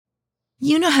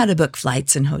You know how to book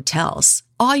flights and hotels.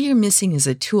 All you're missing is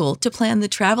a tool to plan the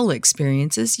travel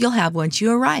experiences you'll have once you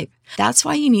arrive. That's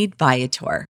why you need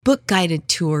Viator. Book guided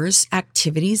tours,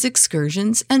 activities,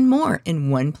 excursions, and more in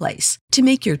one place to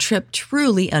make your trip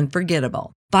truly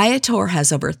unforgettable. Viator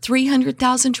has over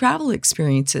 300,000 travel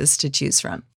experiences to choose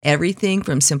from. Everything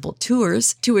from simple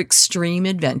tours to extreme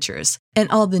adventures and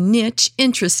all the niche,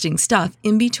 interesting stuff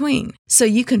in between. So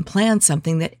you can plan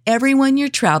something that everyone you're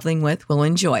traveling with will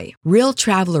enjoy. Real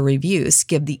traveler reviews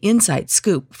give the inside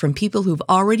scoop from people who've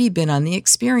already been on the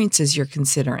experiences you're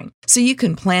considering. So you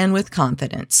can plan with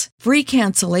confidence. Free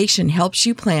cancellation helps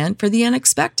you plan for the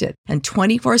unexpected. And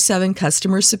 24/7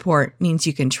 customer support means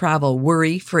you can travel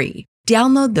worry-free.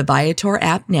 Download the Viator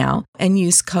app now and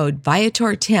use code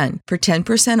Viator10 for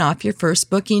 10% off your first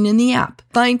booking in the app.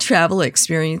 Find travel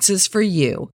experiences for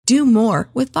you. Do more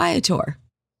with Viator.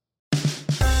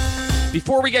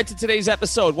 Before we get to today's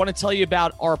episode, I want to tell you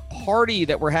about our party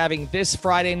that we're having this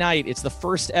Friday night. It's the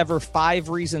first ever 5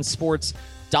 Reasons Sports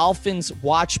Dolphins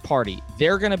watch party.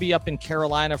 They're going to be up in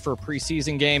Carolina for a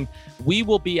preseason game. We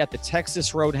will be at the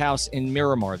Texas Roadhouse in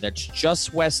Miramar. That's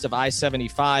just west of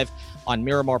I-75 on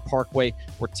Miramar Parkway.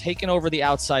 We're taking over the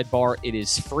outside bar. It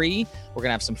is free. We're going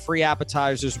to have some free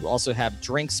appetizers. We'll also have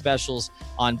drink specials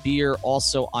on beer,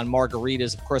 also on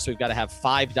margaritas. Of course, we've got to have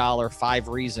 $5 5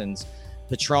 Reasons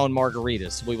Patron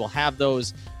margaritas. We will have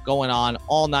those going on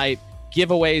all night.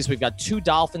 Giveaways. We've got 2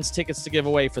 Dolphins tickets to give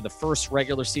away for the first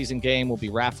regular season game. We'll be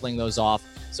raffling those off.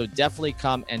 So definitely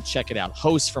come and check it out.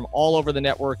 Hosts from all over the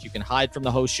network. You can hide from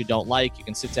the hosts you don't like. You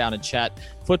can sit down and chat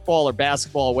football or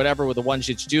basketball or whatever with the ones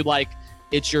that you do like.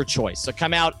 It's your choice. So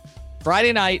come out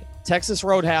Friday night, Texas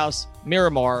Roadhouse,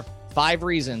 Miramar, 5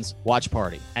 Reasons watch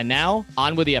party. And now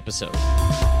on with the episode.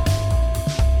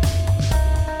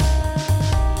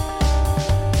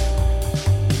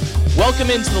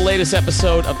 Welcome into the latest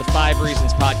episode of the 5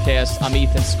 Reasons podcast. I'm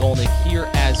Ethan Skolnick here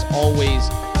as always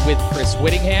with Chris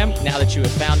Whittingham. Now that you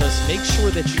have found us, make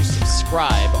sure that you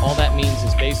subscribe. All that means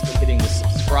is basically hitting the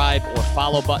subscribe or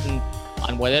follow button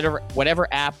on whatever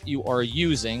app you are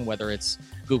using, whether it's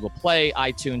Google Play,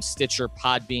 iTunes, Stitcher,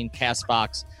 Podbean,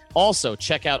 CastBox. Also,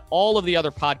 check out all of the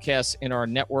other podcasts in our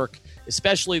network,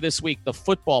 especially this week, the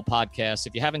football podcast.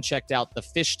 If you haven't checked out The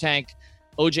Fish Tank,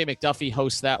 OJ McDuffie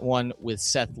hosts that one with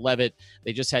Seth Levitt.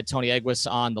 They just had Tony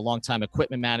Eguis on, the longtime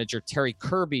equipment manager. Terry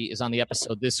Kirby is on the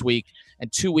episode this week.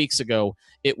 And 2 weeks ago,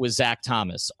 it was Zach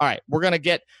Thomas. All right, we're going to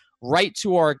get right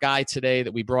to our guy today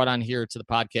that we brought on here to the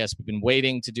podcast. We've been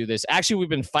waiting to do this. Actually, we've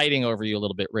been fighting over you a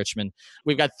little bit, Richmond.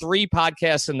 We've got 3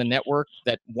 podcasts in the network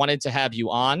that wanted to have you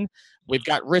on. We've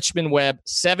got Richmond Webb,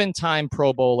 7-time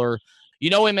Pro Bowler. You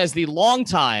know him as the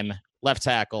longtime left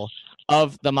tackle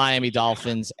of the Miami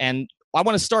Dolphins. And I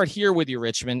want to start here with you,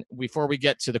 Richmond, before we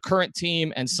get to the current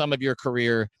team and some of your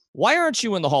career. Why aren't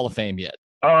you in the Hall of Fame yet?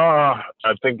 I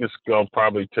think it's going to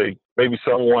probably take maybe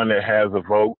someone that has a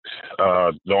vote.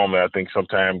 Normally, I think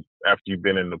sometime after you've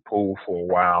been in the pool for a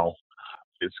while,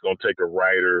 it's going to take a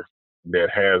writer that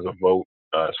has a vote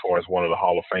as far as one of the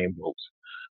Hall of Fame votes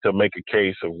to make a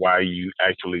case of why you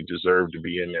actually deserve to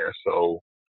be in there. So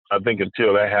I think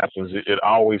until that happens, it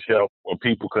always helps when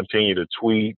people continue to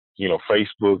tweet. You know,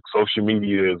 Facebook, social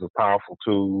media is a powerful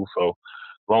tool. So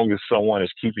as long as someone is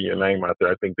keeping your name out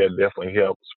there, I think that definitely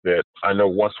helps. But I know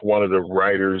once one of the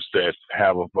writers that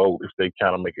have a vote, if they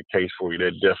kind of make a case for you,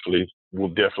 that will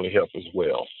definitely help as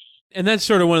well. And that's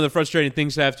sort of one of the frustrating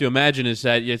things I have to imagine is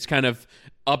that it's kind of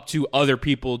up to other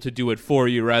people to do it for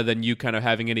you rather than you kind of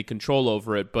having any control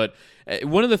over it. But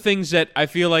one of the things that I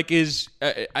feel like is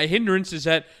a hindrance is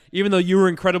that even though you were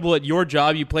incredible at your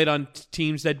job, you played on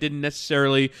teams that didn't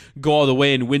necessarily go all the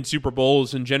way and win Super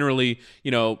Bowls. And generally, you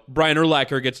know, Brian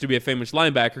Urlacher gets to be a famous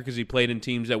linebacker because he played in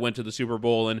teams that went to the Super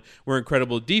Bowl and were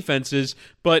incredible defenses.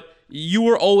 But you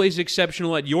were always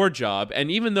exceptional at your job.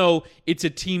 And even though it's a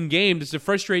team game, does it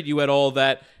frustrate you at all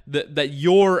that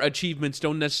your achievements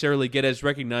don't necessarily get as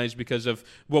recognized because of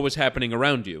what was happening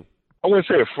around you? I wouldn't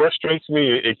say it frustrates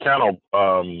me. It kind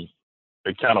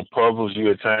of puzzles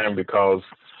you at times because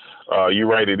you're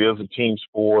right. It is a team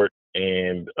sport,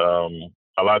 and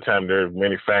a lot of times there are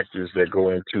many factors that go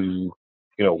into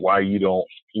why you don't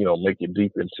make it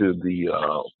deep into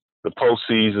the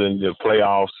postseason, the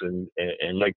playoffs, and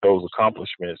make those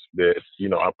accomplishments. That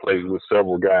I played with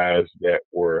several guys that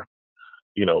were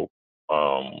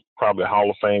probably Hall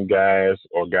of Fame guys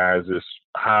or guys that's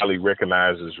highly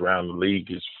recognized around the league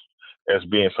as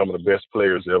being some of the best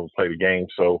players that ever played the game.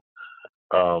 So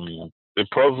it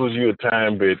puzzles you at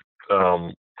times, but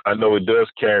I know it does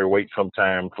carry weight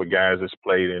sometimes for guys that's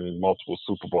played in multiple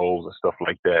Super Bowls and stuff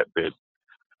like that. That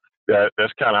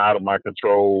that's kind of out of my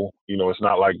control. It's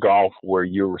not like golf where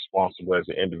you're responsible as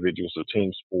an individual. It's a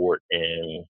team sport,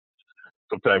 and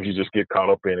sometimes you just get caught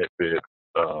up in it. But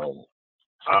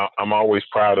I'm always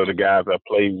proud of the guys I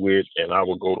play with, and I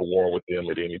will go to war with them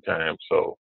at any time.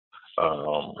 So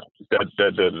that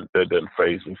doesn't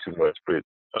faze me too much. But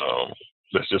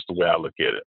that's just the way I look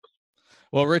at it.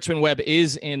 Well, Richmond Webb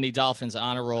is in the Dolphins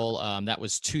honor roll. That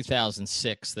was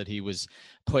 2006 that he was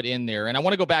put in there. And I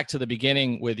want to go back to the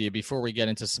beginning with you before we get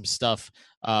into some stuff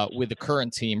with the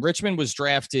current team. Richmond was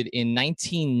drafted in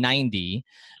 1990,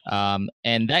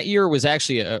 and that year was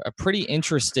actually a pretty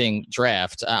interesting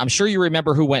draft. I'm sure you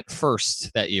remember who went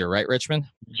first that year, right, Richmond?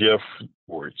 Jeff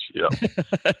George, yeah.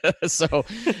 So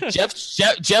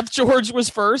Jeff George was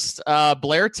first.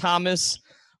 Blair Thomas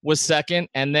was second,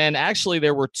 and then actually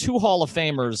there were two Hall of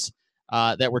Famers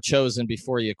that were chosen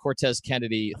before you. Cortez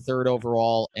Kennedy, third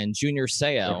overall, and Junior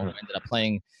Seau ended up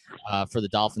playing for the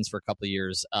Dolphins for a couple of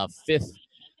years, fifth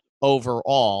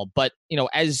overall. But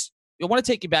as I want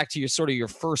to take you back to your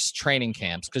first training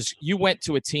camps, because you went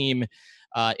to a team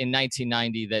in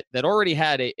 1990 that already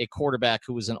had a quarterback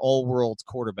who was an all-world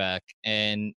quarterback,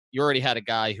 and you already had a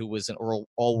guy who was an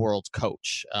all-world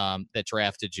coach that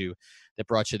drafted you, that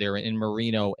brought you there in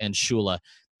Marino and Shula.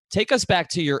 Take us back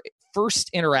to your first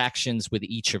interactions with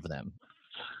each of them.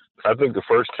 I think the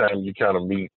first time you kind of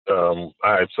meet,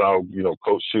 I saw,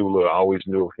 Coach Shula. I always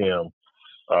knew of him.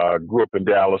 Grew up in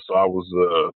Dallas, so I was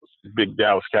a big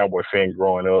Dallas Cowboy fan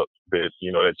growing up. But,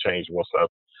 that changed once I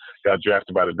got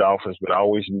drafted by the Dolphins. But I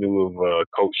always knew of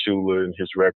Coach Shula and his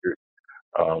record.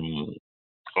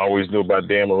 I always knew about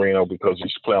Dan Marino because he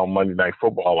used to play on Monday Night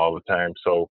Football all the time.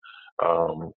 So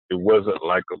it wasn't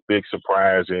like a big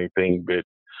surprise or anything, but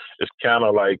it's kind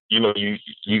of like, you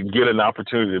get an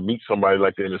opportunity to meet somebody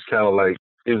like that. And it's kind of like,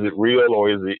 is it real or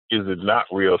is it not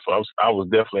real? So I was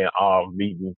definitely in awe of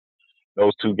meeting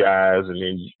those two guys. And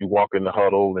then you walk in the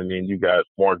huddle, and then you got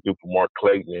Mark Duper, Mark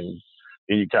Clayton, and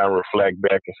then you kind of reflect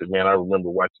back and say, man, I remember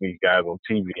watching these guys on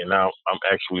TV, and now I'm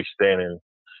actually standing,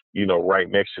 right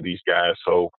next to these guys.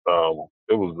 So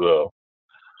it was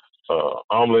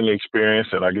humbling experience,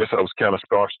 and I guess I was kind of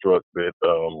starstruck, but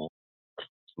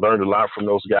learned a lot from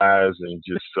those guys, and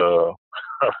just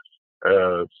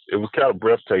it was kind of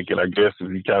breathtaking, I guess,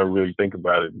 if you kind of really think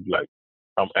about it. Like,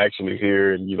 I'm actually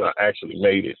here, and I actually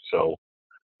made it. So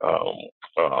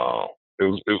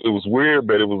it was weird,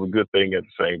 but it was a good thing at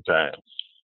the same time.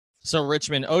 So,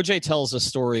 Richmond, OJ tells a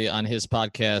story on his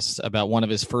podcast about one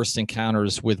of his first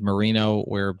encounters with Marino,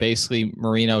 where basically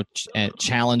Marino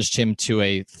challenged him to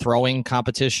a throwing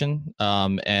competition,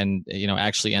 and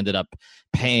actually ended up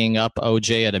paying up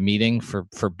OJ at a meeting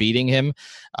for beating him.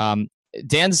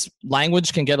 Dan's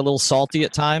language can get a little salty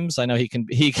at times. I know he could,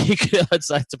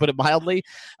 to put it mildly,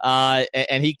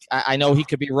 and I know he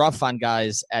could be rough on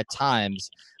guys at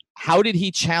times. How did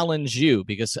he challenge you?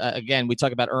 Because, again, we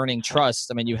talk about earning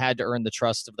trust. I mean, you had to earn the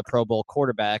trust of the Pro Bowl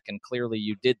quarterback, and clearly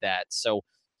you did that. So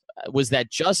was that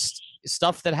just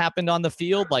stuff that happened on the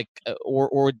field,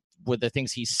 or were the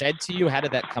things he said to you? How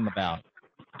did that come about?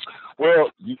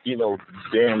 Well,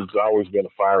 Dan's always been a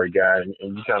fiery guy,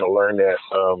 and you kind of learn that.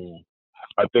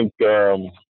 I think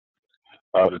the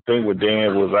thing with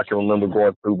Dan was, I can remember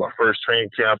going through my first training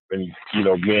camp, and,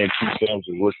 me and Keith Sims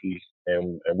were rookies,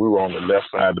 and we were on the left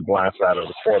side, the blind side of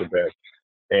the quarterback.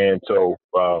 And so,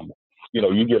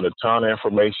 you get a ton of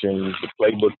information, the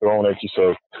playbook thrown at you.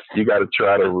 So you got to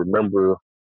try to remember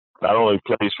not only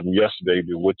plays from yesterday,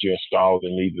 but what you installed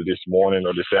in either this morning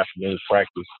or this afternoon's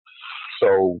practice.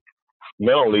 So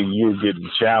mentally, you're getting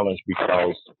challenged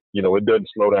because, it doesn't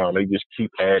slow down. They just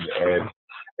keep adding.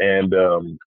 And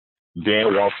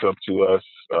Dan walks up to us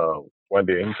one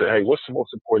day and he said, hey, what's the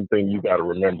most important thing you got to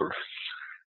remember?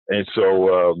 And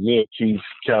so me and Keith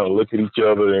kind of look at each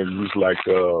other, and he's like,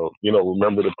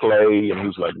 remember the play? And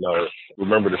he's like, no.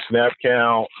 Remember the snap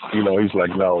count? He's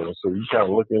like, no. And so we kind of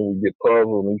look and we get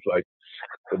puzzled, and he's like,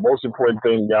 the most important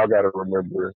thing y'all got to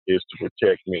remember is to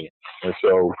protect me. And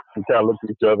so we kind of looked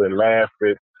at each other and laughed.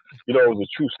 It was a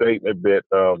true statement, but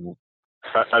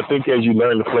I think as you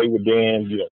learn to play with Dan,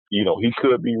 he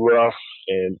could be rough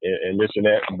and this and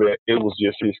that, but it was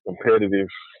just his competitive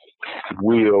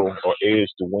will or edge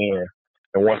to win.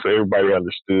 And once everybody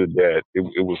understood that,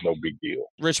 it was no big deal.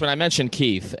 Richmond, I mentioned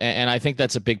Keith, and I think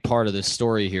that's a big part of this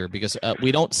story here, because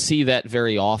we don't see that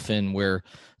very often, where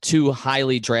two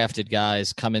highly drafted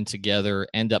guys come in together,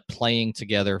 end up playing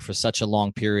together for such a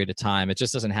long period of time. It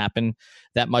just doesn't happen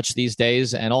that much these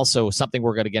days. And also something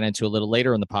we're going to get into a little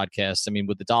later in the podcast. I mean,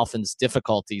 with the Dolphins'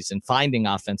 difficulties in finding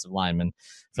offensive linemen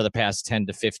for the past 10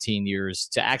 to 15 years,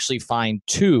 to actually find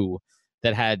two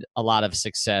that had a lot of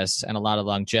success and a lot of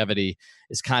longevity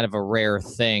is kind of a rare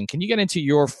thing. Can you get into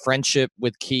your friendship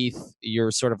with Keith,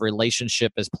 your sort of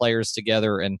relationship as players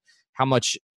together, and how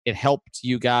much it helped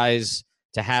you guys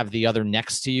to have the other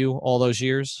next to you all those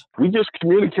years? We just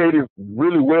communicated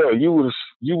really well. You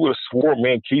would have swore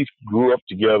me and Keith grew up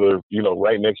together,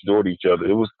 right next door to each other.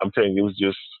 I'm telling you,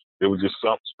 it was just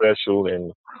something special,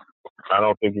 and I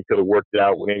don't think it could have worked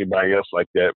out with anybody else like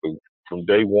that. But from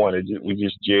day one, we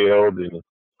just gelled, and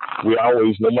we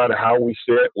always, no matter how we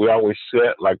sat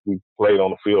like we played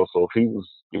on the field. So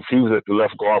if he was at the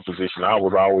left guard position, I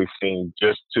was always seen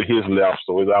just to his left.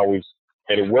 So it always,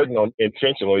 and it wasn't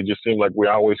intentional. It just seemed like we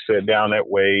always sat down that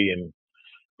way, and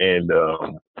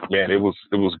man, it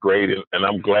was great, and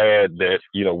I'm glad that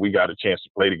we got a chance to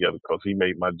play together because he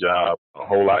made my job a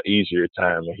whole lot easier at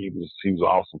times, and he was an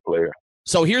awesome player.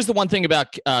 So here's the one thing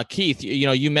about Keith.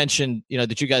 You mentioned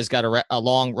that you guys got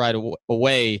along right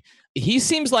away. He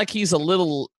seems like he's a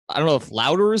little, I don't know if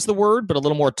louder is the word, but a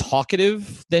little more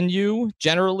talkative than you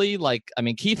generally.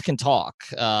 Keith can talk.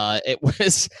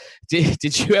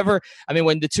 Did you ever,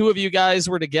 when the two of you guys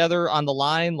were together on the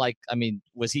line,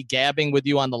 was he gabbing with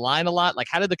you on the line a lot?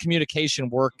 How did the communication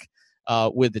work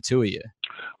with the two of you?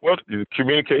 Well, the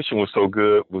communication was so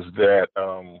good was that,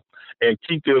 and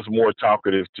Keith is more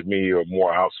talkative to me or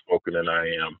more outspoken than I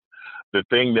am. The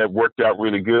thing that worked out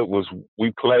really good was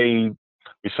we played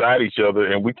beside each other,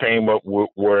 and we came up with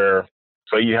where,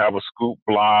 say you have a scoop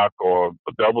block or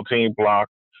a double team block,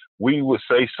 we would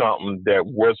say something that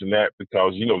wasn't that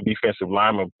because, defensive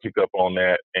linemen pick up on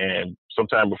that. And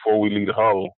sometime before we leave the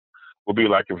huddle, we'll be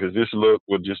like, if it's this look,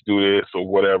 we'll just do this or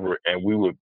whatever. And we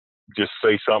would just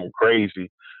say something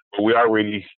crazy. But we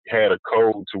already had a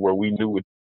code to where we knew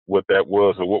what that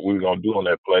was or what we were going to do on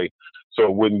that play. So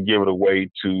it wouldn't give it away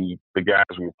to the guys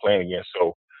we were playing against.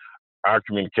 So our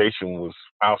communication was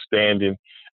outstanding,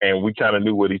 and we kind of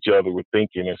knew what each other were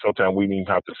thinking. And sometimes we didn't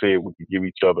even have to say it. We could give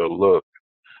each other a look,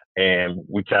 and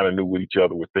we kind of knew what each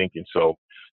other were thinking. So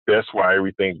that's why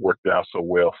everything worked out so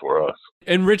well for us.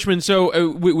 And Richmond,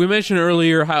 so we mentioned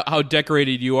earlier how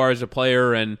decorated you are as a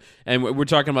player, and we're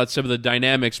talking about some of the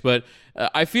dynamics, but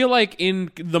I feel like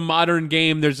in the modern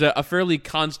game, there's a fairly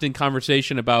constant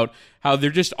conversation about how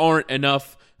there just aren't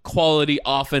enough quality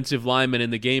offensive linemen in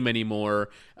the game anymore.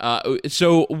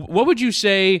 So what would you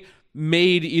say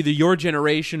made either your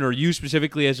generation or you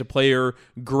specifically as a player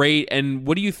great, and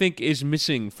what do you think is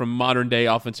missing from modern day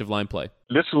offensive line play?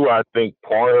 This is what I think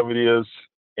part of it is,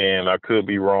 and I could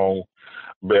be wrong,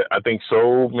 but I think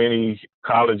so many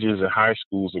colleges and high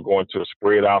schools are going to a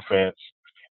spread offense,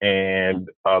 and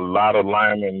a lot of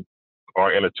linemen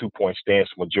are in a 2-point stance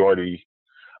majority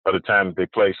of the time that they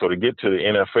play. So to get to the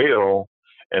NFL,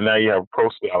 and now you have a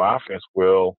pro-style offense,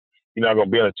 well, you're not going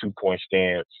to be in a 2-point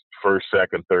stance first,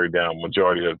 second, third down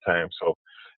majority of the time. So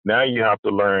now you have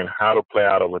to learn how to play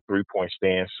out of a 3-point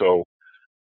stance. So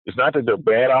it's not that they're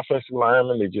bad offensive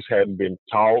linemen. They just hadn't been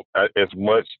taught as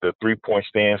much the 3-point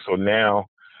stance. So now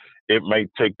it may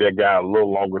take that guy a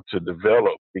little longer to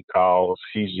develop because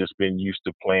he's just been used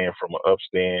to playing from an up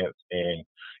stance and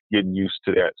getting used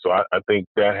to that. So I think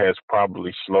that has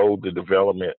probably slowed the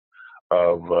development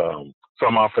of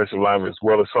some offensive linemen as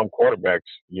well as some quarterbacks.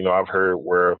 I've heard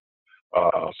where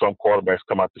some quarterbacks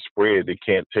come out the spread, they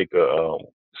can't take a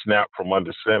snap from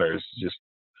under center. It's just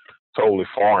totally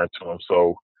foreign to them.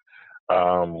 So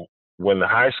when the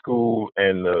high school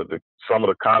and some of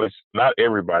the college, not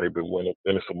everybody, but when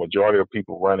it's a majority of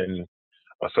people running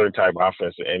a certain type of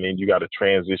offense, and then you got to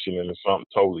transition into something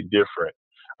totally different,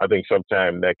 I think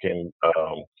sometimes that can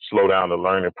slow down the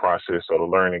learning process or the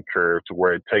learning curve to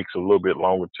where it takes a little bit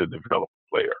longer to develop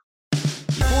a player.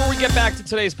 Before we get back to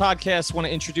today's podcast, I want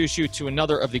to introduce you to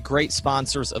another of the great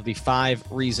sponsors of the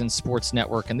 5 Reasons Sports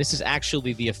Network. And this is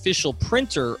actually the official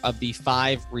printer of the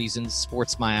 5 Reasons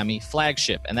Sports Miami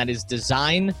flagship. And that is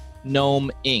Design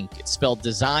Gnome Inc. It's spelled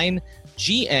Design,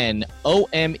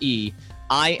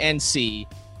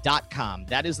 GNOMEINC.com.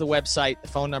 That is the website. The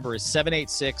phone number is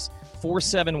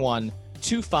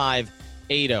 786-471-2580.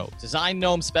 Design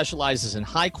Gnome specializes in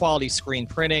high-quality screen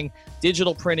printing,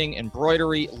 digital printing,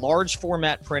 embroidery, large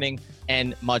format printing,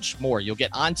 and much more. You'll get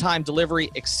on-time delivery,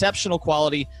 exceptional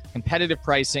quality, competitive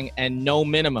pricing, and no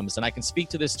minimums. And I can speak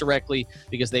to this directly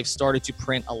because they've started to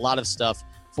print a lot of stuff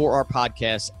for our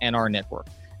podcast and our network.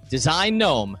 Design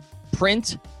Gnome,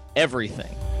 print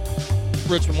everything.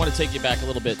 Richmond, I want to take you back a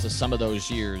little bit to some of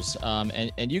those years.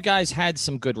 And you guys had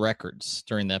some good records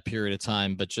during that period of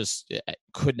time, but just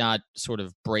could not sort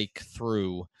of break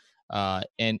through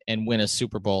and win a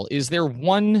Super Bowl. Is there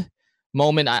one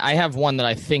moment. I have one that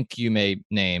I think you may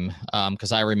name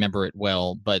because I remember it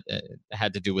well, but it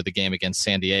had to do with the game against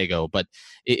San Diego. But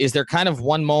is there kind of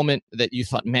one moment that you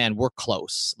thought, man, we're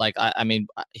close? Like, I mean,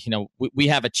 we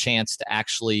have a chance to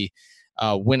actually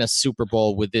win a Super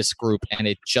Bowl with this group, and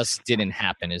it just didn't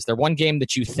happen. Is there one game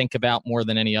that you think about more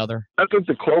than any other? I think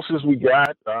the closest we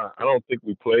got, I don't think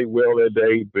we played well that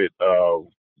day, but it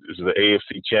was the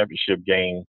AFC Championship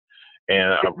game.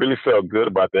 And I really felt good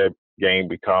about that game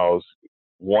because,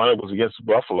 one, it was against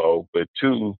Buffalo, but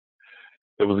two,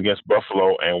 it was against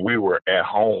Buffalo and we were at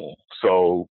home.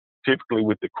 So typically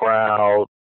with the crowd,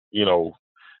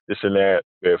 this and that,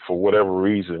 but for whatever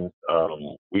reason,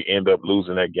 we end up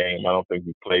losing that game. I don't think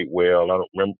we played well.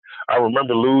 I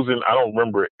remember losing. I don't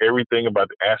remember everything about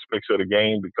the aspects of the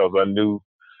game because I knew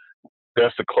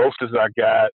that's the closest I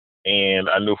got. And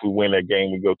I knew if we win that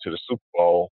game, we go to the Super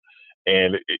Bowl.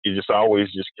 And it just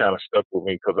always just kind of stuck with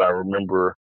me because I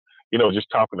remember,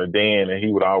 just talking to Dan, and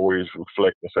he would always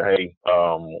reflect and say, hey,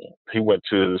 he went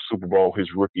to the Super Bowl his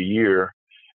rookie year,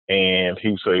 and he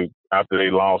would say after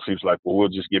they lost, he was like, well, we'll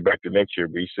just get back to next year.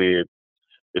 But he said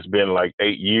it's been like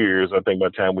 8 years, I think, by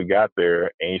the time we got there,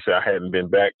 and he said I hadn't been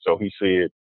back. So he said,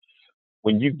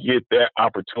 when you get that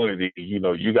opportunity,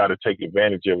 you got to take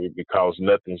advantage of it because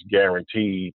nothing's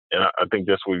guaranteed. And I think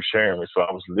that's what he was sharing with me. So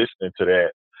I was listening to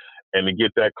that. And to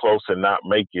get that close and not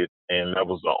make it, and that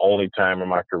was the only time in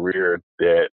my career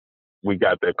that we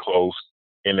got that close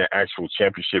in the actual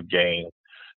championship game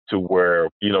to where,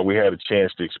 we had a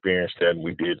chance to experience that and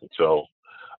we didn't. So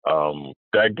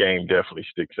that game definitely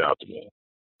sticks out to me.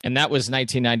 And that was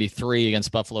 1993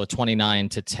 against Buffalo,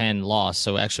 29-10 loss.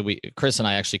 So actually, Chris and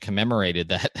I actually commemorated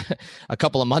that a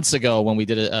couple of months ago when we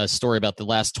did a story about the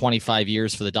last 25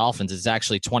 years for the Dolphins. It's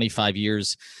actually 25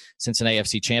 years since an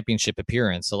AFC Championship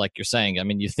appearance. So like you're saying, I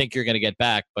mean, you think you're going to get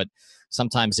back, but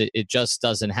sometimes it just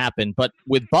doesn't happen. But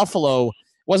with Buffalo, it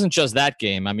wasn't just that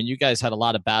game. I mean, you guys had a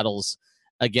lot of battles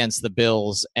against the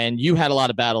Bills, and you had a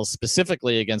lot of battles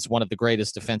specifically against one of the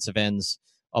greatest defensive ends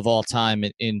of all time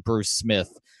in Bruce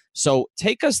Smith. So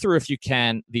take us through, if you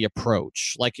can, the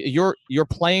approach. Like you're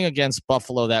playing against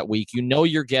Buffalo that week.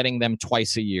 You're getting them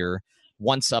twice a year,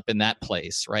 once up in that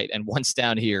place, right? And once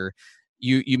down here.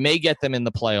 You may get them in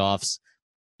the playoffs.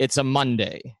 It's a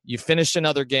Monday. You finished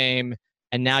another game,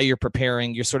 and now you're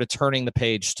preparing. You're sort of turning the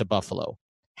page to Buffalo.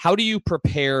 How do you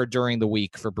prepare during the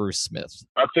week for Bruce Smith?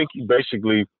 I think you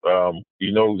basically,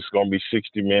 it's going to be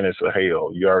 60 minutes of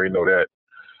hell. You already know that.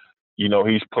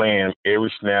 He's playing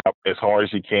every snap as hard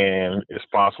as he can, as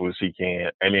possible as he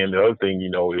can. And then the other thing,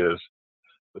 is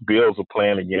the Bills are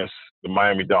playing against the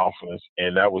Miami Dolphins,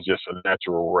 and that was just a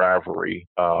natural rivalry.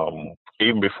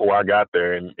 Even before I got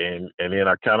there, and then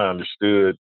I kind of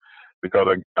understood because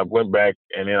I went back,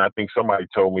 and then I think somebody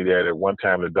told me that at one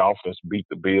time the Dolphins beat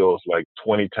the Bills like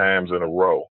 20 times in a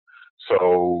row.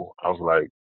 So I was like,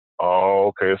 oh,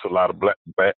 okay, it's a lot of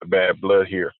bad blood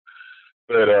here.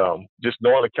 But just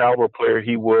knowing the caliber player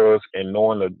he was and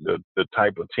knowing the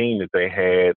type of team that they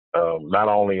had, not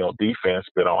only on defense,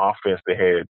 but on offense, they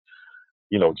had,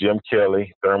 Jim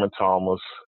Kelly, Thurman Thomas,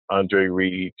 Andre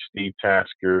Reed, Steve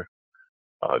Tasker,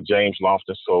 James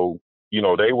Lofton. So,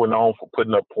 they were known for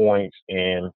putting up points,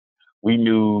 and we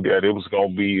knew that it was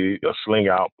going to be a sling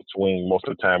out most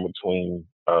of the time between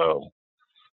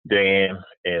Dan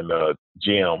and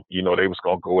Jim. They was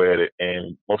going to go at it,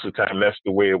 and most of the time that's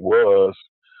the way it was.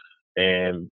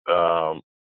 And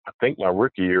I think my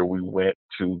rookie year we went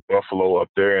to Buffalo up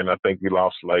there, and I think we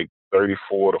lost like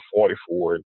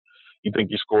 34-44. You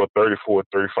think you score 34,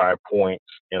 35 points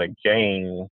in a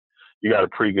game, you got a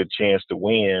pretty good chance to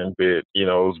win. But, it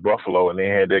was Buffalo, and they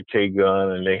had that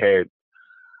K-gun, and they had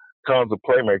tons of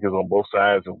playmakers on both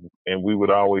sides, and we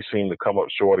would always seem to come up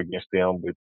short against them.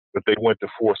 But they went to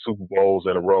 4 Super Bowls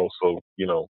in a row. So, you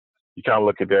kind of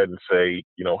look at that and say,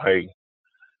 hey,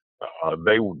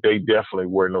 they definitely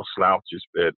were no slouches.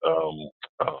 But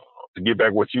to get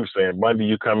back what you were saying, Monday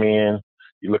you come in,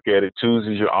 you look at it,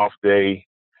 Tuesday's your off day,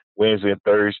 Wednesday and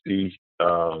Thursday,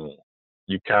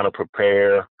 you kind of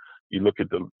prepare. You look at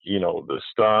the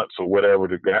stunts or whatever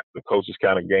the coaches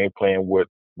kind of game plan, what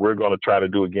we're going to try to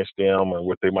do against them and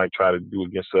what they might try to do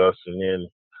against us. And then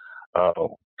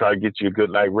try to get you a good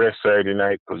night rest Saturday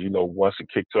night because, once it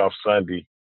kicks off Sunday,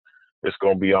 it's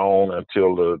going to be on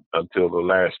until the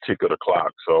last tick of the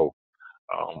clock. So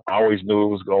I always knew it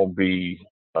was going to be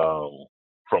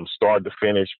from start to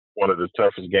finish one of the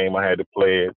toughest games I had to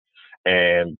play it.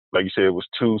 And like you said, it was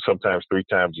 2, sometimes 3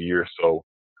 times a year. So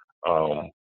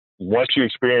once you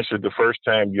experience it the first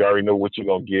time, you already know what you're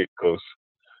going to get because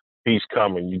he's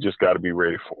coming. You just got to be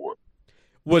ready for it.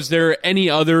 Was there any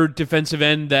other defensive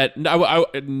end that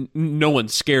no one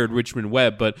scared Richmond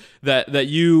Webb, but that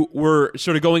you were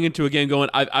sort of going into again, going,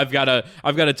 I've got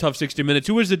a tough 60 minutes?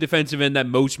 Who was the defensive end that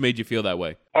most made you feel that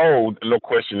way? Oh, no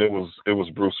question, it was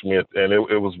Bruce Smith, and it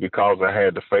was because I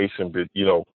had to face him. But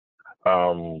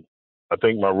I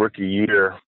think my rookie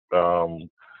year,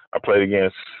 I played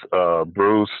against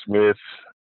Bruce Smith,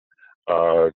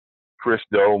 Chris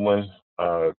Dolman,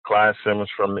 Clyde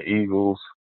Simmons from the Eagles,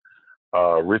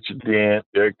 Richard Dent,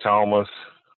 Eric Thomas,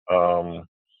 Andre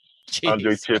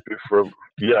Tippett from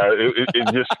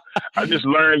it just I just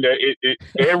learned that it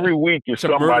every week is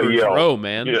somebody else. Row,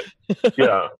 man.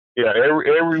 Yeah.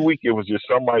 Every week it was just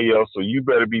somebody else. So you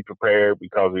better be prepared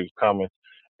because he's coming.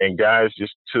 And guys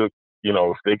just took,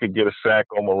 if they could get a sack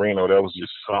on Marino, that was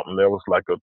just something. That was like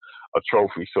a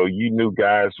trophy. So you knew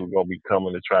guys were going to be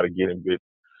coming to try to get him. But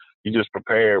you just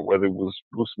prepared, whether it was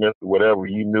Bruce Smith or whatever,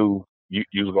 you knew you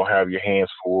was going to have your hands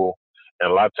full.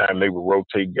 And a lot of time they would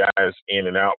rotate guys in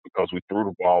and out because we threw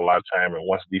the ball a lot of time. And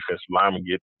once defensive linemen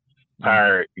get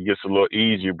tired, it gets a little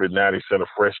easier. But now they send a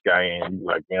fresh guy in.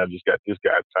 You're like, man, I just got this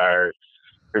guy tired.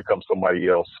 Here comes somebody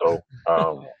else. So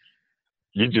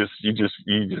you just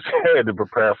had to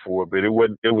prepare for it. But it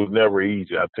was never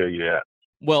easy. I'll tell you that.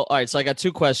 Well, all right. So I got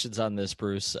two questions on this,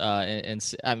 Bruce.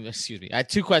 Excuse me. I had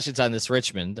two questions on this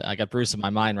Richmond. I got Bruce in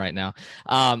my mind right now,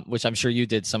 which I'm sure you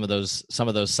did some of those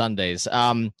Sundays.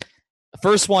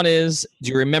 First one is,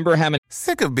 do you remember how many?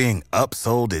 Sick of being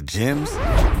upsold at gyms?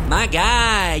 My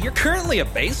guy, you're currently a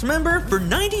base member? For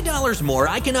 $90 more,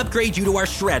 I can upgrade you to our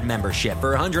Shred membership.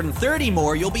 For $130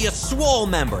 more, you'll be a Swole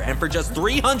member. And for just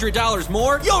 $300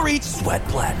 more, you'll reach Sweat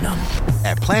Platinum.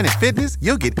 At Planet Fitness,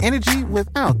 you'll get energy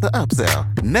without the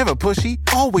upsell. Never pushy,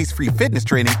 always free fitness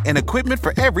training and equipment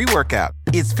for every workout.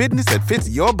 It's fitness that fits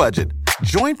your budget.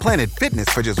 Join Planet Fitness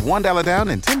for just $1 down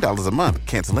and $10 a month.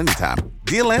 Cancel anytime.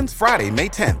 Deal ends Friday, May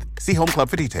 10th. See Home Club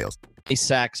for details. How many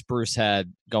sacks Bruce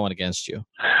had going against you?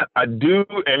 I do,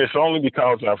 and it's only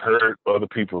because I've heard other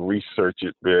people research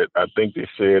it, but I think they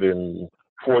said in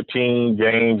 14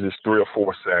 games it's 3 or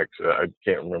 4 sacks. I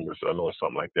can't remember, so I know it's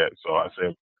something like that. So I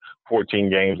said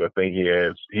 14 games, I think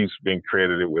he's been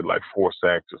credited with like 4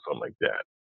 sacks or something like that.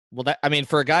 Well,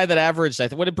 for a guy that averaged,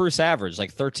 what did Bruce average?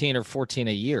 Like 13 or 14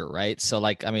 a year, right? So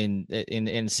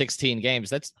in 16 games,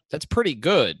 that's pretty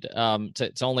good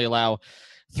to only allow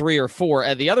 3 or 4.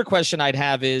 And the other question I'd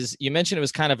have is, you mentioned it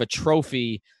was kind of a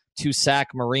trophy to sack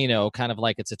Marino, kind of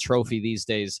like it's a trophy these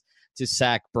days to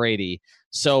sack Brady.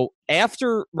 So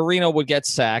after Marino would get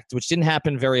sacked, which didn't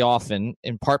happen very often,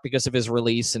 in part because of his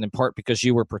release and in part because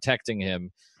you were protecting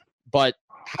him, but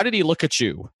how did he look at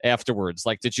you afterwards?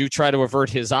 Like, did you try to avert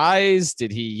his eyes?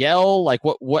 Did he yell? Like,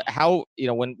 how,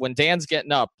 when Dan's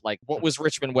getting up, like, what was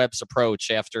Richmond Webb's approach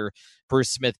after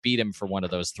Bruce Smith beat him for one of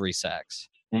those 3 sacks?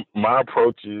 My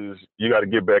approach is you got to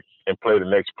get back and play the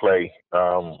next play.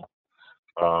 You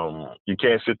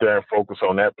can't sit there and focus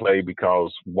on that play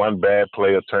because one bad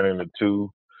play will turn into 2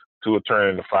 will turn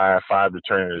into 5 will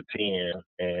turn into 10,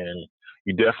 and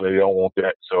you definitely don't want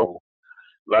that. So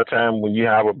a lot of times when you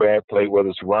have a bad play, whether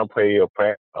it's a run play or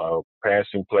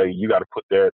passing play, you got to put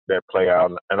that play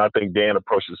out. And I think Dan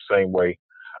approaches the same way.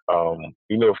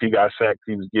 If he got sacked,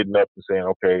 he was getting up and saying,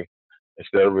 okay,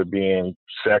 instead of it being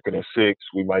 2nd and 6,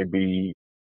 we might be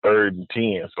 3rd and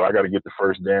 10. So I got to get the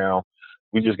first down.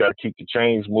 We just got to keep the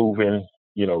chains moving.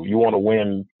 You want to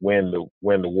win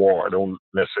the war. Don't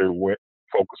necessarily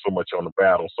focus so much on the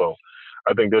battle. So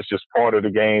I think that's just part of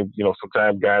the game.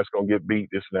 Sometimes guys going to get beat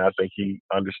this and that. I think he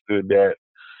understood that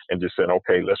and just said,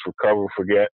 okay, let's recover from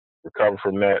that.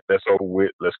 That's over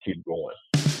with. Let's keep going.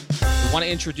 We want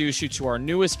to introduce you to our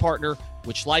newest partner,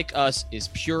 which, like us, is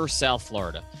Pure South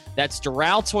Florida. That's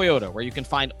Doral Toyota, where you can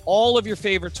find all of your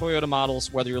favorite Toyota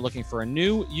models, whether you're looking for a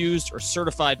new, used, or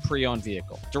certified pre-owned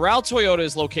vehicle. Doral Toyota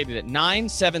is located at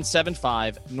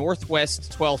 9775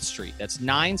 Northwest 12th Street. That's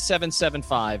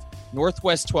 9775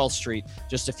 Northwest 12th Street,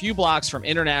 just a few blocks from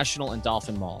International and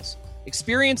Dolphin Malls.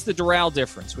 Experience the Doral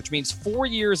difference, which means 4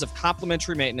 years of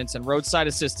complimentary maintenance and roadside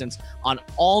assistance on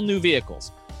all new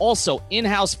vehicles. Also,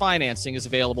 in-house financing is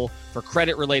available for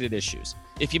credit-related issues.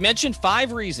 If you mention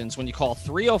 5 reasons when you call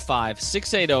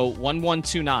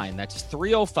 305-680-1129, that's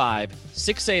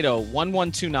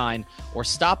 305-680-1129, or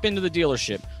stop into the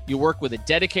dealership, you work with a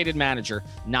dedicated manager,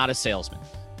 not a salesman.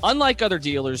 Unlike other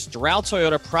dealers, Doral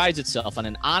Toyota prides itself on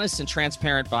an honest and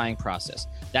transparent buying process.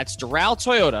 That's Doral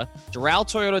Toyota,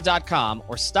 DoralToyota.com,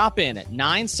 or stop in at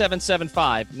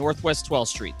 9775 Northwest 12th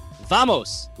Street.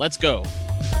 Vamos, let's go.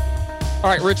 All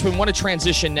right, Rich, we want to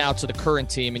transition now to the current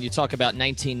team, and you talk about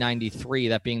 1993,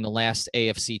 that being the last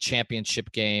AFC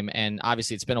championship game, and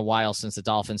obviously it's been a while since the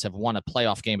Dolphins have won a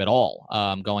playoff game at all,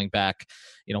 going back,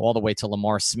 all the way to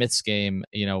Lamar Smith's game,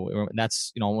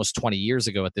 that's, almost 20 years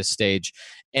ago at this stage.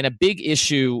 And a big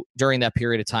issue during that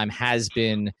period of time has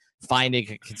been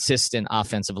finding a consistent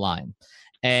offensive line.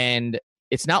 And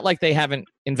it's not like they haven't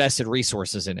invested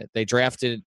resources in it. They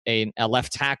drafted a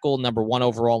left tackle, number 1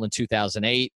 overall in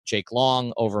 2008, Jake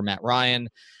Long over Matt Ryan.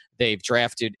 They've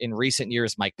drafted in recent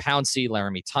years Mike Pouncey,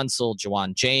 Laramie Tunsil,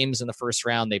 Jawan James in the first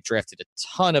round. They've drafted a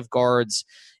ton of guards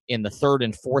in the 3rd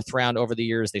and 4th round over the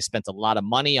years. They spent a lot of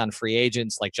money on free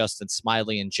agents like Justin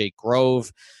Smiley and Jake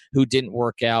Grove, who didn't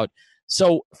work out.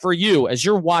 So for you, as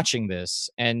you're watching this,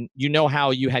 and you know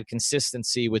how you had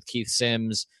consistency with Keith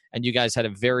Sims, and you guys had a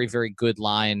very, very good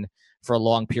line for a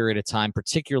long period of time,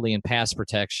 particularly in pass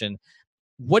protection.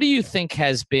 What do you think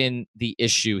has been the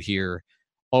issue here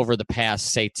over the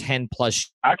past, say, 10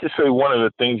 plus? I can say one of the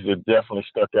things that definitely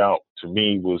stuck out to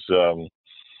me was,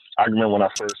 I remember when I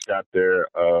first got there,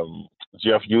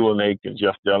 Jeff Ulenake and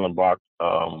Jeff Dellenbach,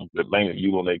 Atlanta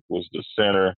Ulenake was the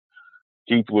center.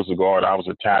 Keith was the guard. I was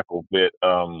a tackle. But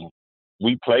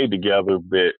we played together a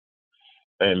bit.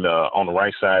 And on the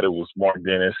right side, it was Mark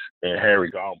Dennis and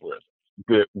Harry Galbraith.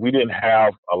 But we didn't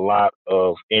have a lot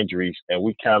of injuries, and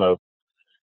we kind of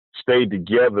stayed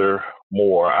together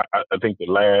more. I think the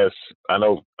last,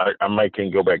 I might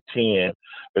can go back 10,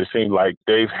 but it seemed like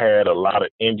they've had a lot of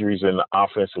injuries in the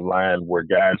offensive line where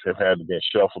guys have had to be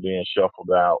shuffled in, shuffled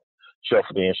out,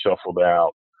 shuffled in, shuffled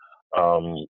out.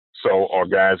 So our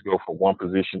guys go from one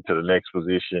position to the next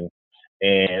position,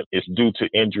 and it's due to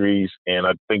injuries. And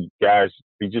I think guys,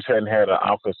 we just hadn't had an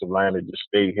offensive line that just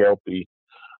stayed healthy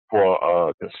for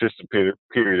a consistent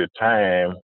period of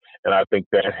time. And I think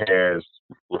that has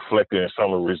reflected in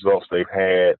some of the results they've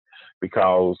had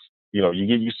because, you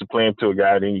get used to playing to a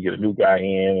guy, then you get a new guy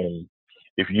in. And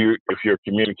if your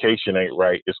communication ain't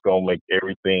right, it's going to make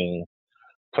everything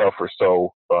tougher.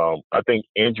 So I think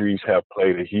injuries have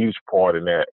played a huge part in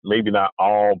that. Maybe not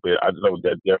all, but I know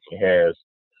that definitely has,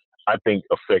 I think,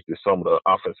 affected some of the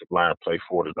offensive line play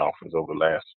for the Dolphins over the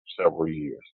last several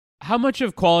years. How much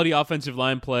of quality offensive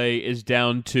line play is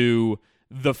down to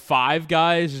the 5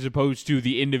 guys as opposed to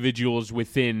the individuals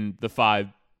within the 5?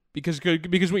 Because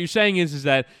what you're saying is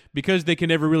that because they can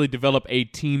never really develop a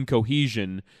team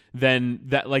cohesion, then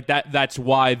that's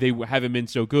why they haven't been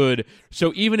so good.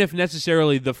 So even if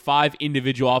necessarily the 5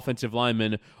 individual offensive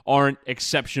linemen aren't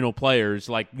exceptional players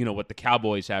like what the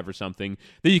Cowboys have or something,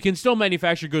 that you can still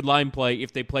manufacture good line play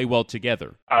if they play well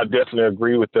together. I definitely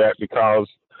agree with that because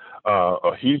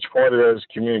a huge part of that is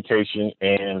communication,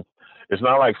 and it's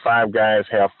not like 5 guys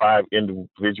have 5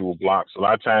 individual blocks. A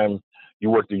lot of times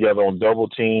you work together on double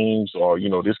teams, or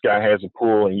this guy has a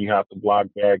pull and you have to block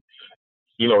back.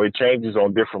 It changes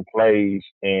on different plays,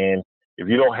 and if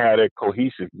you don't have that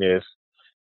cohesiveness,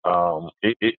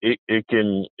 it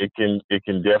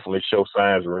can definitely show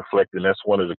signs of reflect, and that's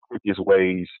one of the quickest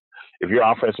ways. If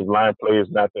your offensive line play is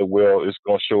not that well, it's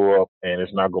going to show up, and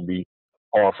it's not going to be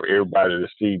hard for everybody to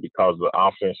see because the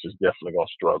offense is definitely going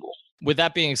to struggle. With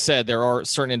that being said, there are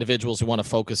certain individuals we want to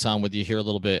focus on with you here a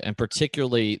little bit, and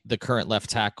particularly the current left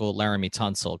tackle, Laramie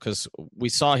Tunsil, because we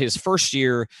saw his first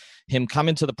year, him come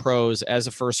into the pros as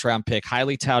a first-round pick,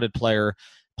 highly touted player,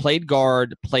 played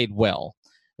guard, played well,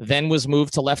 then was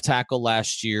moved to left tackle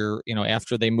last year,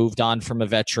 after they moved on from a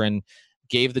veteran,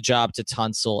 gave the job to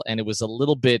Tunsil, and it was a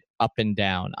little bit up and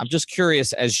down. I'm just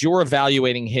curious, as you're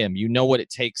evaluating him, what it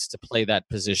takes to play that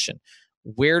position.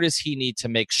 Where does he need to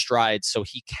make strides so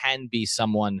he can be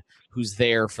someone who's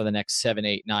there for the next 7,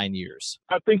 8, 9 years?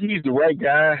 I think he's the right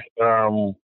guy.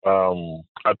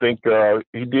 I think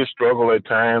he did struggle at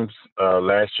times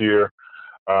last year.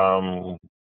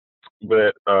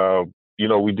 But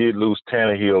we did lose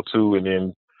Tannehill too, and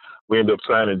then we ended up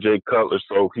signing Jay Cutler,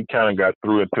 so he kind of got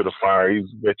through into the fire. He's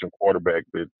a veteran quarterback,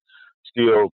 but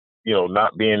still,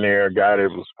 not being there, a guy that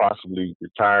was possibly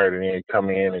retired and then come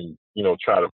in and,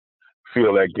 try to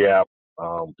fill that gap,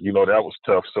 that was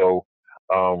tough. So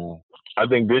I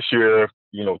think this year,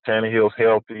 Tannehill's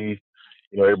healthy,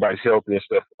 everybody's healthy and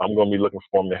stuff. I'm going to be looking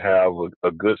for him to have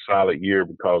a good, solid year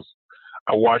because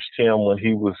I watched him when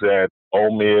he was at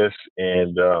Ole Miss,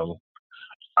 and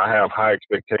I have high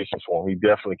expectations for him. He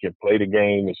definitely can play the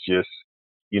game. It's just,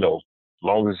 as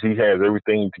long as he has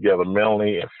everything together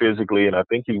mentally and physically, and I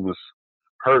think he was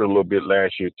hurt a little bit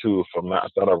last year too. I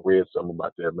thought I read something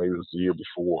about that. Maybe it was the year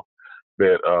before.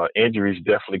 But injuries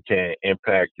definitely can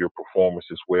impact your performance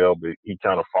as well. But he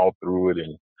kind of fought through it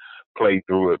and played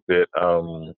through it. But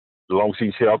as long as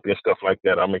he's healthy and stuff like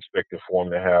that, I'm expecting for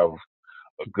him to have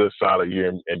a good solid year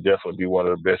and definitely be one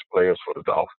of the best players for the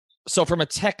Dolphins. So from a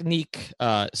technique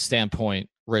standpoint,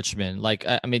 Richmond, like,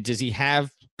 I mean, does he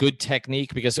have good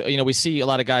technique? Because, we see a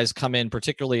lot of guys come in,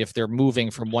 particularly if they're moving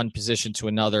from one position to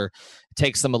another, it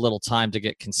takes them a little time to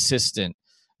get consistent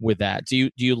with that. Do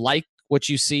you like what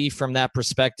you see from that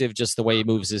perspective, just the way he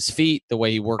moves his feet, the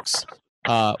way he works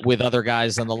with other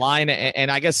guys on the line? And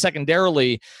I guess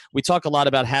secondarily, we talk a lot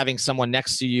about having someone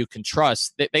next to you can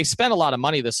trust. They spent a lot of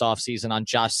money this offseason on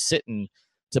Josh Sitton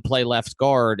to play left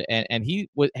guard, and he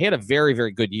had a very,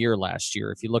 very good year last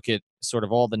year if you look at sort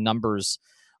of all the numbers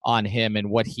on him and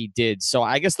what he did. So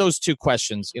I guess those two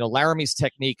questions, Laramie's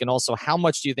technique, and also how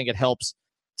much do you think it helps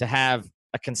to have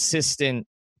a consistent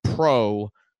pro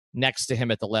next to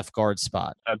him at the left guard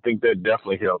spot? I think that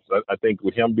definitely helps. I think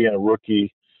with him being a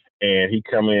rookie and he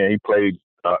come in, he played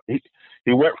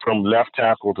he went from left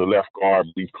tackle to left guard.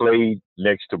 He played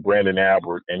next to Brandon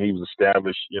Albert, and he was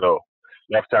established,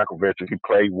 left tackle veteran. He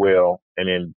played well, and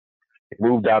then he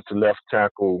moved out to left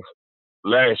tackle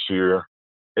last year.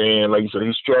 And like you said,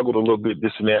 he struggled a little bit,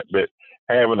 this and that, but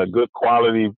having a good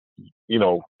quality,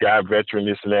 guy veteran,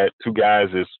 this and that, two guys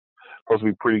is supposed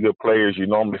to be pretty good players. You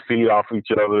normally feed off each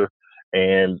other,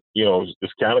 and,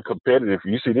 it's kind of competitive.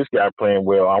 You see this guy playing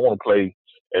well, I want to play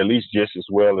at least just as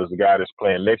well as the guy that's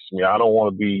playing next to me. I never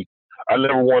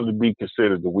wanted to be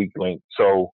considered the weak link.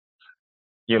 So,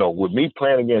 with me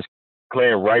playing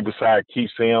right beside Keith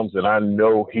Sims, and I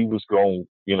know he was going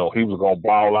to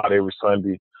ball out every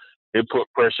Sunday, it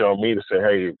put pressure on me to say,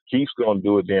 hey, if Keith's going to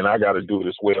do it, then I got to do it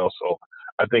as well. So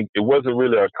I think it wasn't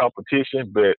really a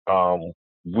competition, but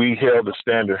we held the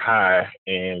standard high.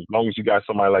 And as long as you got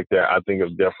somebody like that, I think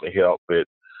it'll definitely help. But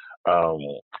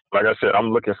like I said,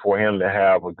 I'm looking for him to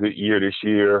have a good year this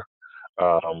year.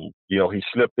 He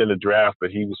slipped in the draft,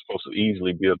 but he was supposed to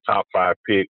easily be a top 5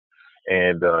 pick.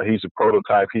 And he's a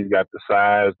prototype. He's got the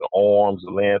size, the arms,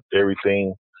 the length,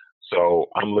 everything. So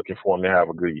I'm looking for him to have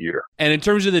a good year. And in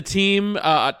terms of the team,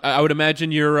 I would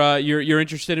imagine you're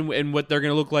interested in what they're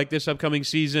going to look like this upcoming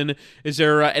season. Is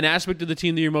there an aspect of the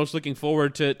team that you're most looking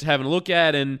forward to having a look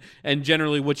at, and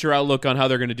generally, what's your outlook on how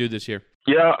they're going to do this year?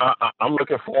 Yeah, I'm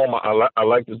looking for them. I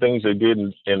like the things they did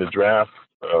in the draft.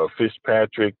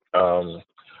 Fitzpatrick.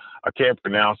 I can't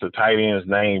pronounce the tight end's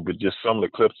name, but just some of the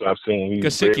clips I've seen, he's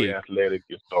Gesicki. very athletic.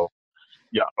 So,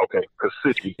 yeah, okay,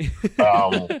 Gesicki.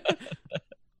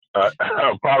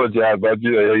 I apologize, but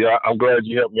I'm glad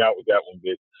you helped me out with that one,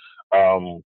 Vic.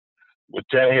 With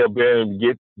Tannehill being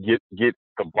get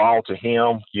the ball to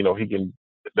him, he can.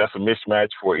 That's a mismatch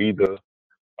for either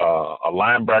a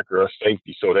linebacker or a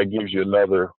safety. So that gives you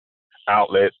another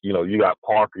outlet. You got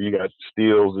Parker, you got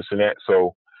Stills, this and that.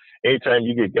 So anytime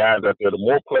you get guys out there, the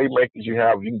more playmakers you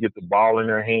have, you can get the ball in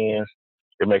their hands.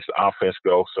 It makes the offense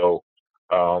go. So,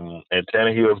 and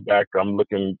Tannehill's back. I'm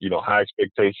looking, high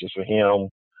expectations for him.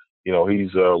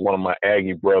 He's one of my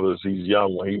Aggie brothers. He's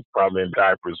young when he was probably in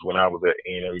diapers when I was at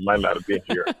A&M. He might not have been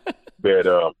here. But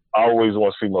I always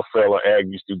want to see my fellow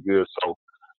Aggies do good. So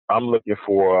I'm looking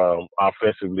for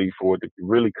offensively for it to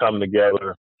really come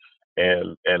together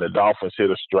and the Dolphins hit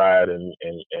a stride and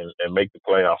make the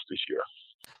playoffs this year.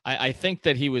 I think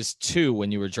that he was 2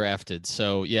 when you were drafted.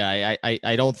 So yeah,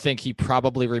 I don't think he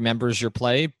probably remembers your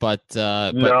play, but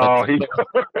definitely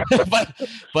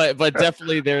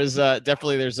there's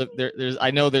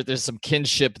I know that there's some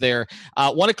kinship there.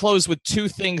 Want to close with 2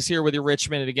 things here with you,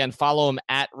 Richmond, and again, follow him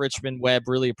at Richmond Webb.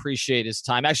 Really appreciate his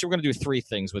time. Actually, we're going to do 3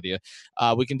 things with you.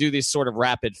 We can do these sort of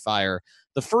rapid fire.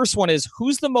 The first one is,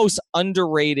 who's the most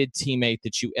underrated teammate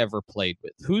that you ever played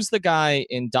with? Who's the guy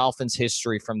in Dolphins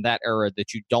history from that era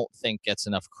that you don't think gets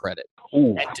enough credit?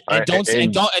 Ooh,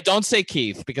 don't say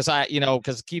Keith, because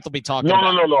because Keith will be talking. No.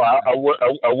 I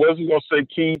wasn't gonna say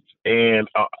Keith, and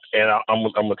I'm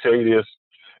gonna tell you this,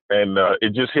 and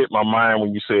it just hit my mind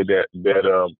when you said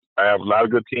that I have a lot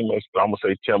of good teammates, but I'm gonna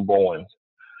say Tim Bowens,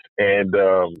 and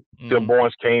Tim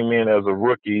Bowens came in as a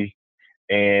rookie,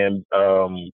 and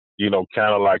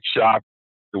kind of like shocked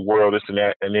the world, this and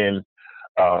that. And then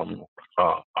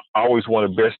I always one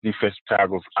of the best defensive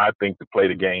tackles, I think, to play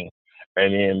the game.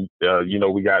 And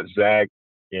then, we got Zach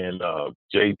and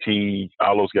JT,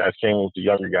 all those guys came with the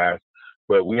younger guys.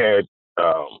 But we had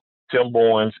Tim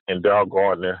Bowens and Darryl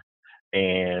Gardner.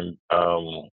 And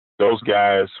those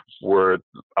guys were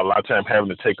a lot of time having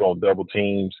to take on double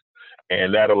teams.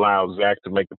 And that allowed Zach to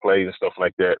make the plays and stuff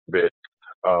like that. But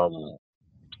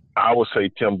I would say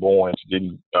Tim Bowens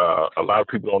didn't. A lot of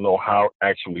people don't know how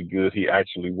actually good he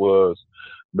actually was.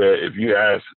 But if you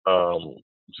ask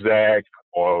Zach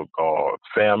or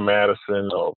Sam Madison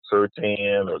or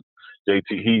Surtain or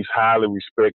JT, he's highly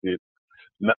respected.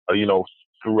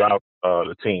 throughout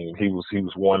the team. He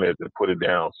was one that put it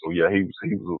down. So yeah, he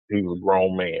was a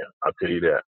grown man. I'll tell you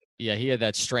that. Yeah, he had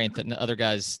that strength that other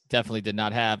guys definitely did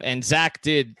not have. And Zach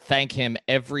did thank him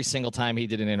every single time he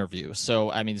did an interview. So,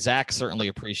 I mean, Zach certainly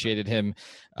appreciated him.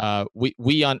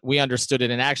 We understood it.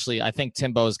 And actually, I think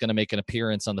Timbo is going to make an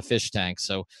appearance on the Fish Tank.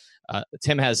 So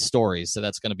Tim has stories, so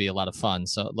that's going to be a lot of fun.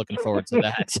 So looking forward to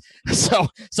that. So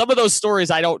some of those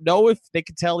stories, I don't know if they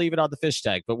can tell even on the Fish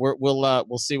Tank, but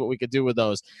we'll see what we could do with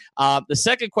those. The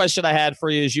second question I had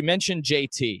for you is, you mentioned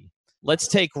JT. Let's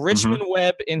take Richmond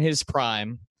Webb in his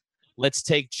prime. Let's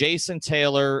take Jason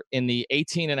Taylor in the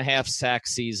 18.5 sack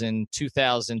season,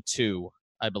 2002,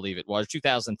 I believe it was,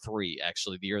 2003,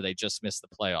 actually, the year they just missed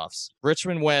the playoffs.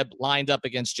 Richmond Webb lined up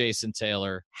against Jason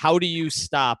Taylor. How do you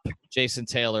stop Jason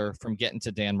Taylor from getting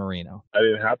to Dan Marino? I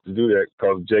didn't have to do that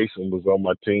because Jason was on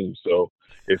my team. So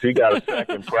if he got a sack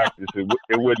in practice,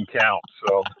 it wouldn't count.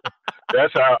 So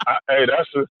that's how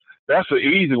that's an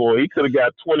easy one. He could have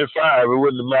got 25. It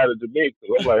wouldn't have mattered to me.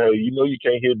 I'm like, hey, you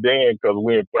can't hit Dan because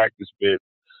we're in practice bit.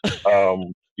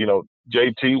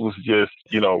 JT was just,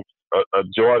 a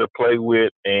joy to play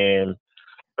with. And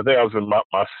I think I was in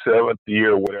my 7th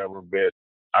year or whatever, but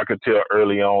I could tell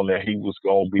early on that he was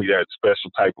going to be that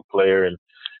special type of player. And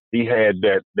he had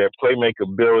that playmaker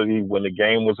ability when the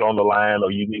game was on the line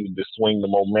or you needed to swing the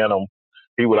momentum.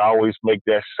 He would always make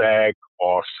that sack,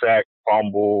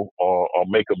 fumble, or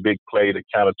make a big play to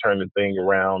kind of turn the thing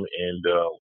around. And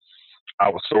I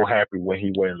was so happy when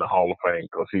he went in the Hall of Fame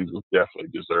because he was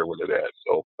definitely deserving of that.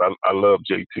 So I love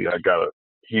JT. I got a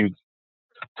huge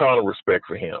ton of respect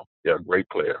for him. Yeah, great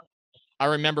player. I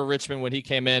remember Richmond when he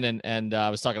came in, and I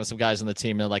was talking to some guys on the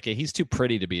team, and they're like, hey, he's too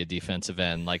pretty to be a defensive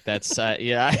end. Like that's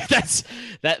that's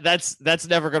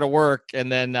never going to work. And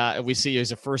then we see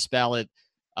he's a first ballot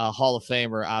Hall of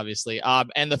Famer, obviously.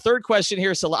 And the third question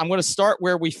here, so I'm going to start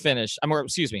where we finished. I'm going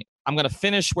to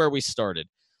finish where we started.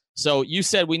 So you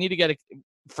said we need to get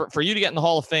for you to get in the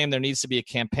Hall of Fame, there needs to be a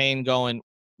campaign going.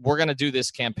 We're going to do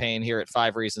this campaign here at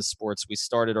 5 Reasons Sports. We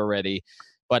started already,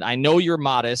 but I know you're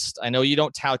modest. I know you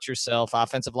don't tout yourself.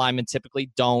 Offensive linemen typically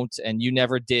don't, and you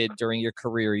never did during your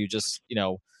career. You just,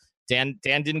 Dan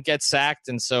didn't get sacked,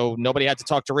 and so nobody had to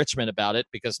talk to Richmond about it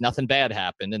because nothing bad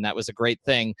happened, and that was a great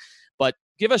thing. But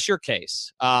give us your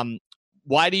case.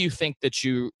 Why do you think that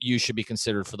you should be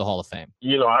considered for the Hall of Fame?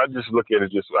 I just look at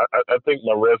it I think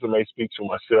my resume speaks for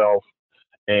myself,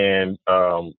 and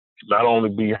not only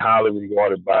be highly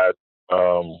regarded by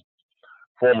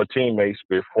former teammates,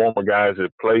 but former guys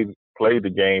that played the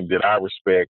game that I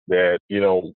respect that,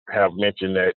 have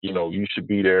mentioned that, you should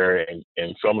be there.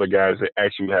 And some of the guys that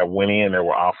actually have went in that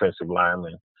were offensive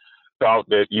linemen thought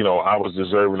that, I was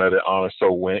deserving of the honor.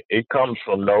 So when it comes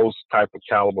from those type of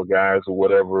caliber guys or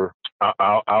whatever,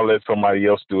 I'll let somebody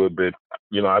else do it. But,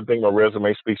 I think my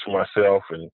resume speaks for myself.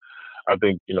 And I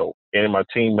think, and my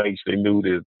teammates, they knew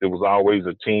that there was always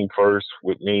a team first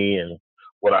with me and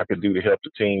what I could do to help the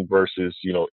team versus,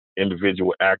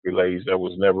 individual accolades. That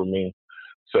was never me.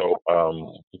 So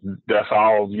that's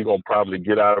all you're going to probably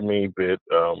get out of me. But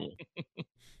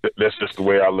that's just the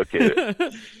way I look at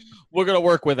it. We're going to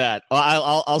work with that.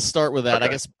 I'll start with that.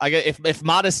 Okay. I guess if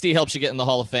modesty helps you get in the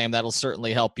Hall of Fame, that'll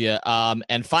certainly help you.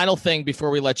 And final thing before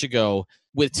we let you go,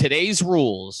 with today's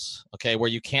rules, okay, where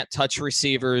you can't touch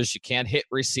receivers, you can't hit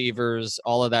receivers,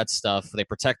 all of that stuff, they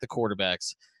protect the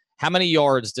quarterbacks. How many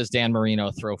yards does Dan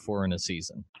Marino throw for in a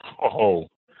season? Oh,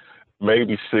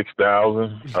 maybe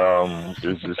 6,000.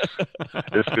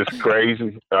 It's just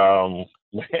crazy.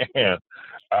 Man,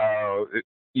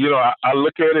 I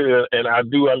look at it and I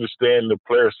do understand the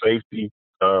player safety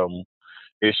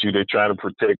issue. They're trying to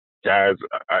protect guys.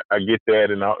 I get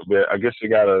that, but I guess you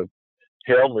got a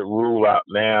helmet rule out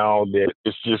now that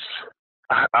it's just.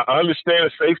 I understand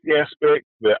the safety aspect,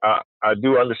 but I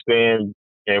do understand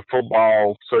in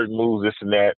football certain moves, this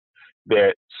and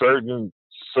that certain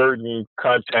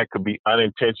contact could be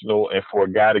unintentional, and for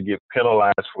a guy to get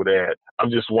penalized for that, I'm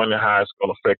just wondering how it's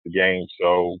going to affect the game.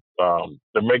 So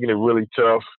they're making it really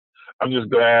tough. I'm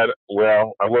just glad.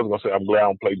 Well, I wasn't going to say I'm glad I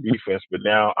don't play defense, but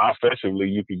now offensively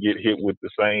you could get hit with the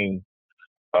same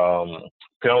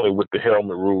penalty with the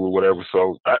helmet rule or whatever.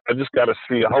 So I just got to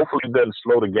see. Hopefully it doesn't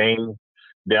slow the game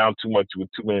down too much with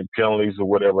too many penalties or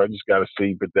whatever. I just got to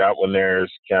see. But that one there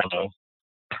is kind of,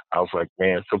 I was like,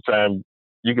 man, sometimes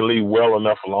you can leave well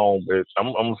enough alone, but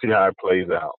I'm going to see how it plays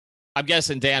out. I'm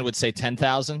guessing Dan would say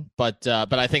 10,000, but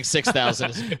I think 6,000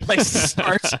 is a good place to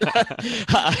start.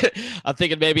 I'm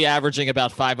thinking maybe averaging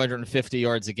about 550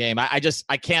 yards a game. I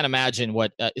can't imagine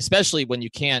what, especially when you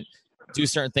can't do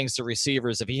certain things to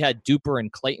receivers. If he had Duper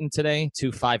and Clayton today,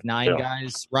 2 5'9"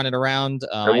 guys running around,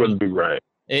 that wouldn't be right.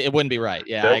 It wouldn't be right.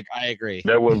 Yeah, I agree.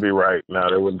 That wouldn't be right. No,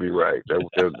 that wouldn't be right.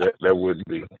 That wouldn't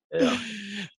be. Yeah.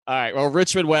 All right. Well,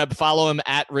 Richmond Webb, follow him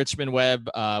at Richmond Webb.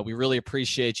 We really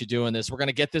appreciate you doing this. We're going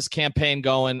to get this campaign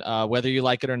going, whether you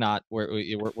like it or not. We're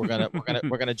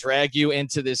gonna drag you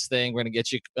into this thing. We're gonna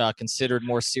get you considered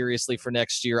more seriously for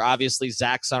next year. Obviously,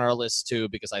 Zach's on our list too,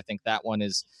 because I think that one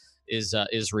is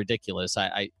ridiculous.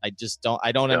 I just don't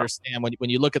understand when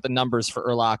you look at the numbers for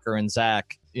Urlacher and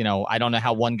Zach. I don't know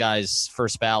how one guy's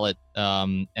first ballot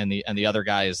and the other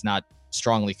guy is not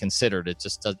strongly considered. It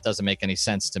just doesn't make any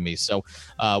sense to me. So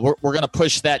we're going to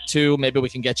push that too. Maybe we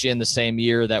can get you in the same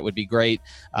year. That would be great.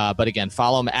 But again,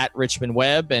 follow him at Richmond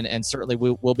Webb, and certainly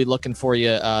we'll be looking for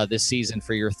you this season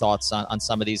for your thoughts on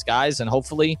some of these guys, and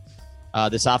hopefully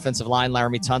this offensive line,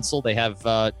 Laramie Tunsil, they have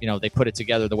they put it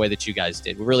together the way that you guys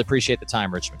did. We really appreciate the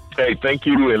time, Richmond. Hey, thank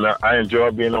you, and I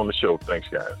enjoy being on the show. Thanks,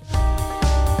 guys.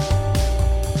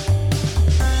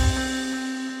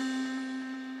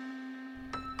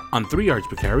 On 3 Yards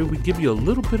Per Carry, we give you a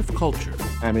little bit of culture.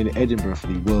 I'm in Edinburgh for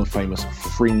the world-famous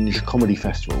Fringe Comedy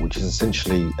Festival, which is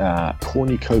essentially a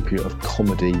cornucopia of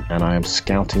comedy, and I am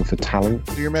scouting for talent.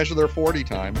 Do you measure their 40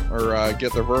 time or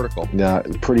get their vertical? No,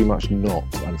 pretty much not,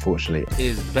 unfortunately.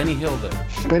 Is Benny Hill there?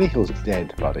 Benny Hill's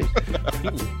dead, buddy.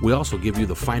 We also give you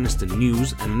the finest in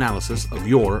news and analysis of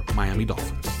your Miami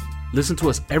Dolphins. Listen to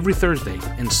us every Thursday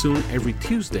and soon every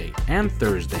Tuesday and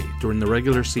Thursday during the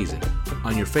regular season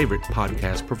on your favorite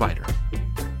podcast provider.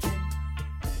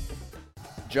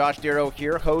 Josh Darrow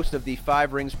here, host of the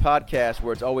Five Rings podcast,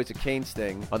 where it's always a cane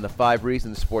sting on the 5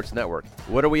 Reasons Sports Network.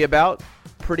 What are we about?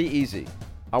 Pretty easy.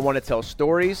 I want to tell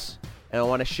stories, and I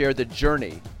want to share the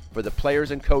journey for the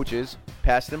players and coaches,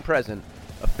 past and present,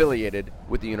 affiliated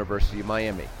with the University of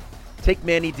Miami. Take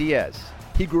Manny Diaz.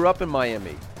 He grew up in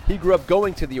Miami. He grew up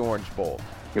going to the Orange Bowl.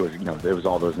 It was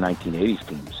all those 1980s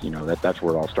teams. That's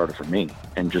where it all started for me,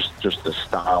 and just the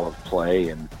style of play,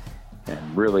 and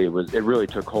really it really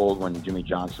took hold when Jimmy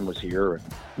Johnson was here,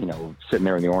 and sitting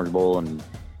there in the Orange Bowl in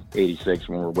 '86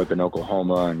 when we were whipping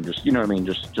Oklahoma, and just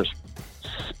just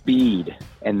speed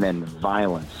and then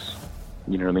violence.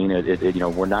 You know what I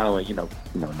mean? We're not only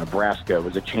Nebraska. It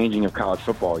was a changing of college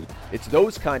football. It's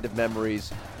those kind of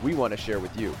memories we want to share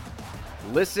with you.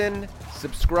 Listen,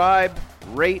 subscribe,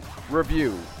 rate,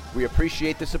 review. We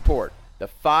appreciate the support. The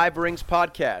 5 Rings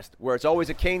podcast, where it's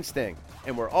always a cane sting,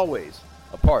 and we're always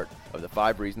a part of the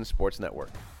 5 Reasons Sports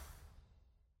Network.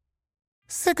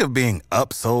 Sick of being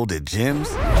upsold at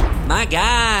gyms? My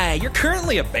guy, you're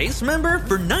currently a base member?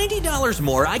 For $90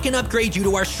 more, I can upgrade you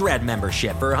to our Shred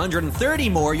membership. For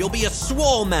 $130 more, you'll be a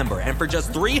Swole member. And for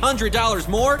just $300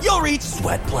 more, you'll reach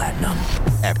Sweat Platinum.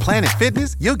 At Planet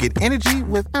Fitness, you'll get energy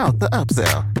without the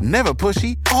upsell. Never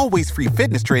pushy, always free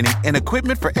fitness training and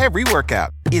equipment for every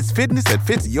workout. It's fitness that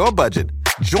fits your budget.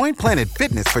 Join Planet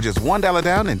Fitness for just $1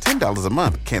 down and $10 a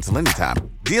month. Cancel anytime.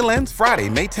 Deal ends Friday,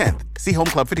 May 10th. See Home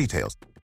Club for details.